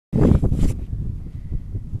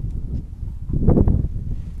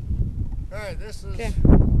this is Okay.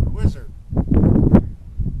 Wizard.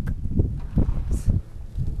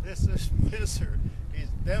 This is Wizard. He's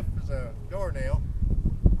deaf as a doornail.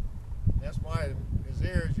 That's why his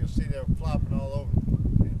ears, you'll see they're flopping all over.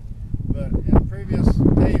 But in previous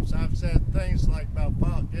tapes, I've said things like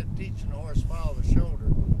about teaching the horse follow the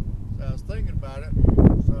shoulder. So I was thinking about it,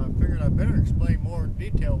 so I figured I better explain more in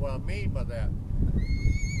detail what I mean by that.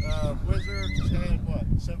 Wizard's had, what,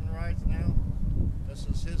 7 rides now? This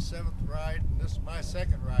is his 7th ride, and this is my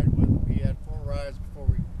 2nd ride with him. He had 4 rides before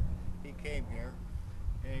he came here,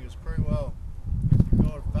 and he was pretty well. If you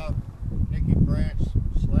go to Falcon, Nicky Branch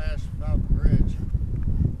 / Falcon Ridge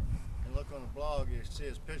and look on the blog, you see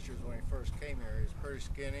his pictures when he first came here. He's pretty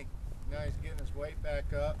skinny. Now he's getting his weight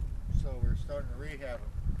back up, so we're starting to rehab him.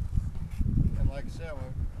 And like I said,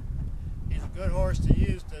 he's a good horse to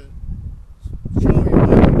use to show you how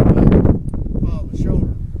to follow the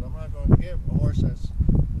shoulder, because I'm not going to give a horse that's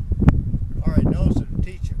already knows it to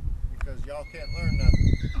teach him, because y'all can't learn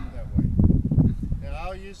nothing that way. Now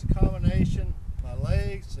I'll use the combination, my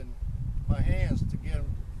legs and my hands to get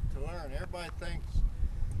him to learn. Everybody thinks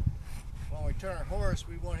when we turn a horse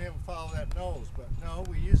we want him to follow that nose, but no,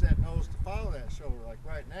 we use that nose to follow that shoulder. Like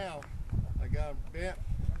right now, I got him bent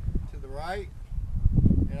to the right,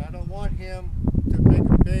 and I don't want him to make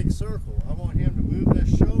a big circle. I want him to move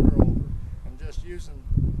this shoulder over. I'm just using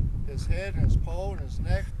his head and his poll and his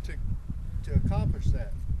neck to accomplish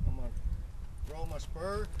that. I'm going to roll my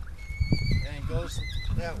spur, and he goes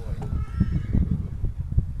that way.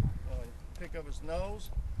 Pick up his nose.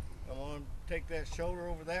 I'm going to take that shoulder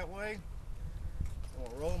over that way. I'm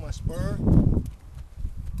going to roll my spur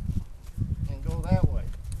and go that way.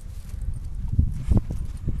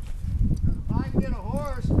 Because if I can get a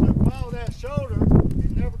horse to follow that shoulder,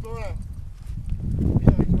 he's never going to,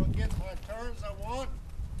 he's going to get my turns I want.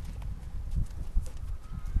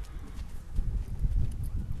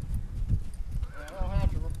 And I don't have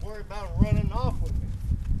to worry about him running off with me.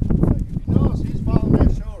 Like if you notice, he's following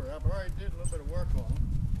that shoulder. I've already did a little bit of work on him.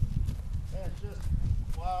 And it's just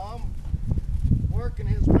while I'm working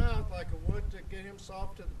his mouth like I would to get him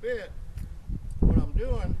soft to the bit, what I'm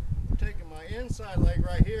doing, I'm taking my inside leg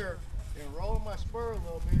right here and rolling my spur a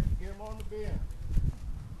little bit to get him on the bend.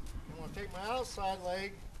 I'm going to take my outside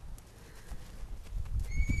leg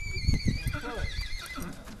and push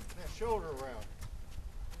that shoulder around.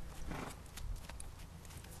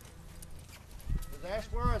 That's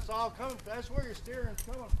where it's all coming. That's where your steering's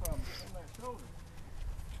coming from that shoulder.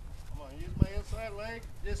 I'm going to use my inside leg,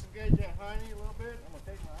 disengage that hiney a little bit. I'm going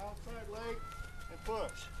to take my outside leg and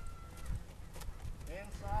push.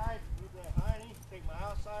 Inside, move that hiney, take my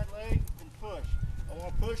outside leg and push. I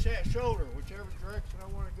want to push that shoulder, whichever direction I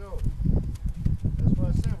want to go. That's what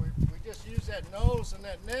I said. We just use that nose and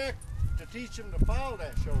that neck to teach him to follow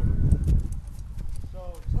that shoulder.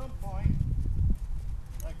 So at some point,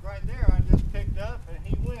 like right there, I just picked up and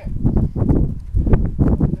he went.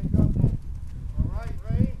 Pick up that right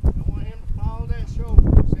rein. I want him to follow that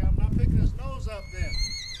shoulder. See, I'm not picking his nose up then.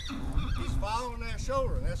 He's following that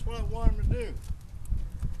shoulder. That's what I want him to do.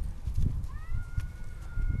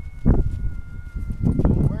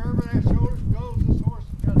 So wherever that shoulder goes, this horse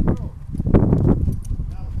has got to go.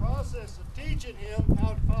 Now the process of teaching him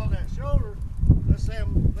how to follow that shoulder, let's say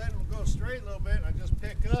I'm letting him go straight a little bit and I just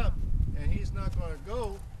pick up and he's not going to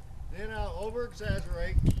go, then I'll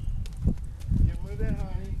over-exaggerate, move that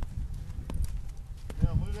hiney, then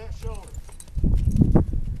I'll move that shoulder.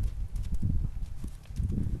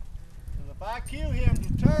 And if I cue him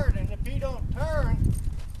to turn, and if he don't turn,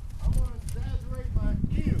 I'm going to exaggerate my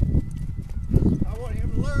cue. Because I want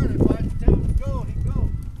him to learn, if I tell him to go, he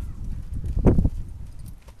goes.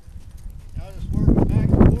 I'll just work back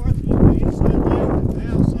and forth with my inside leg and the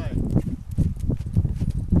outside.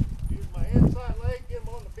 Use my inside leg, get him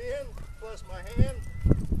on the bend, plus my hand,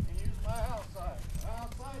 and use my outside. My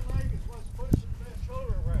outside leg is what's pushing that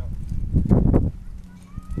shoulder around.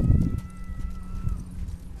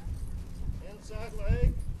 Inside leg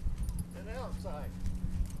and outside.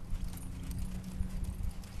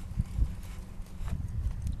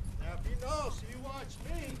 Now if you notice, you watch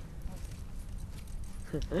me,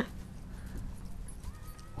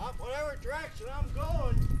 whatever direction I'm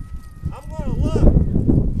going, I'm going to look.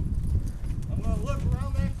 I'm going to look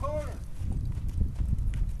around that corner.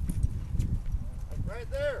 Like right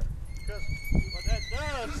there. Because what that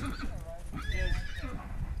does is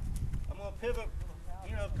I'm going to pivot,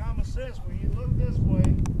 common sense. When you look this way,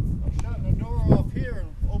 I'm shutting the door off here and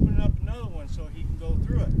opening up another one so he can go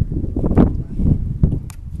through it.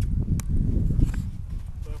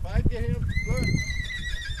 But if I get him to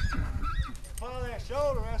follow that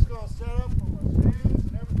shoulder, that's going to set up for my stance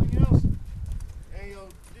and everything else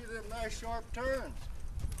sharp turns.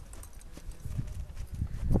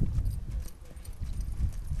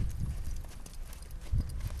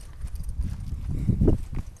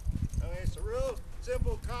 I mean, it's a real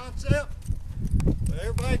simple concept, but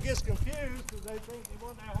everybody gets confused because they think they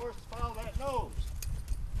want that horse to follow that nose.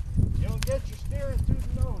 You don't get your steering through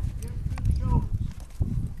the nose, you get it through the shoulders.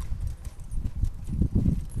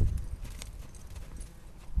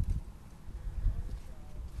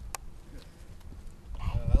 I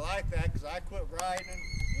like that because I quit riding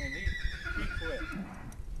and he quit.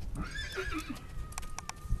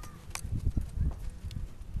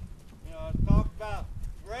 You know, I talked about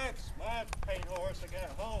Rex, my paint horse I got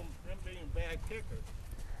at home, him being a bad kicker.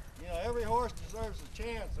 You know, every horse deserves a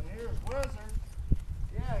chance, and here's Wizard.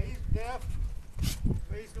 Yeah, he's deaf,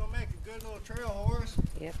 but he's going to make a good little trail horse.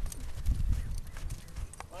 Yep.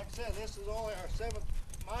 Like I said, this is only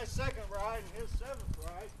my second ride and his seventh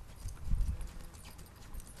ride.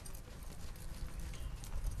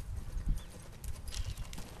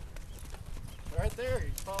 Right there,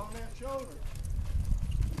 he's following that shoulder.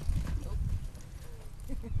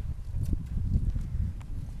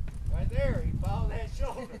 Right there, he followed that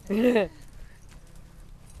shoulder.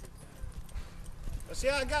 See,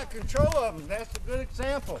 I got control of him. That's a good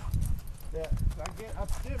example. That I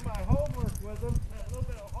did my homework with him, a little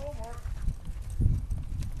bit of homework,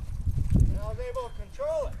 and I was able to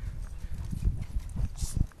control it.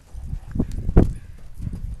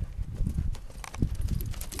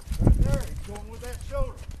 Right there, he's going with that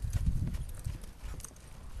shoulder.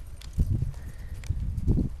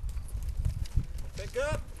 Pick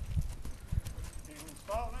up. He was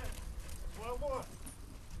following it. 12-1.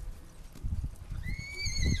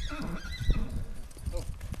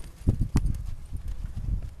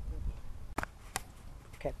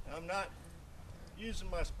 Okay. I'm not using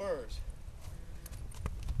my spurs.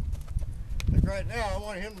 Like right now, I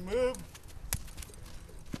want him to move.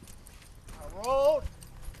 I rolled,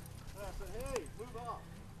 and I said, hey, move off.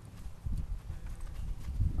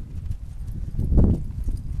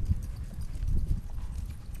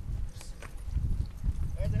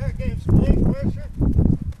 Right there, gave some leg pressure.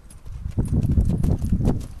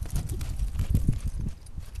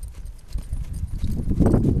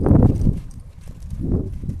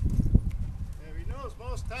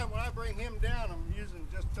 Bring him down, I'm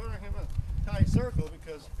just turning him a tight circle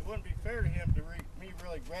because it wouldn't be fair to him to me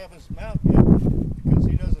really grab his mount yet because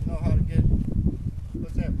he doesn't know how to get,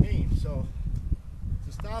 what's that mean? So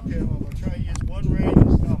to stop him, I'm going to try to use one rein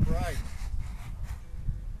and stop riding.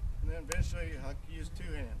 And then eventually I can use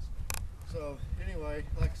two hands. So anyway,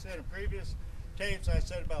 like I said in previous tapes, I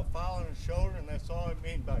said about following the shoulder, and that's all I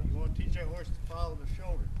mean by it. You want to teach that horse to follow the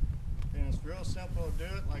shoulder. And it's real simple to do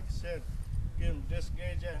it. Like I said, get them to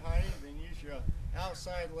disengage that hiney, then use your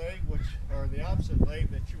outside leg, or the opposite leg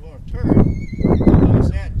that you want to turn. Use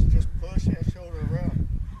that to just push that shoulder around.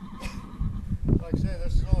 Like I said,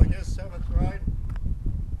 this is only his seventh ride.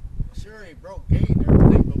 Sure, he broke gait and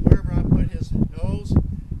everything, but wherever I put his nose,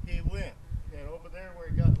 he went. And over there where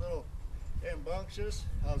he got little rambunctious,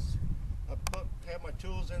 I had my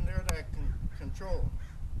tools in there that I can control.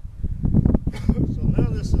 So none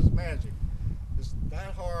of this is magic. It's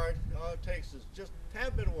not hard. All it takes is just a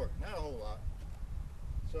tad bit of work, not a whole lot.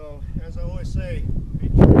 So, as I always say, be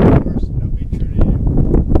true to your horse,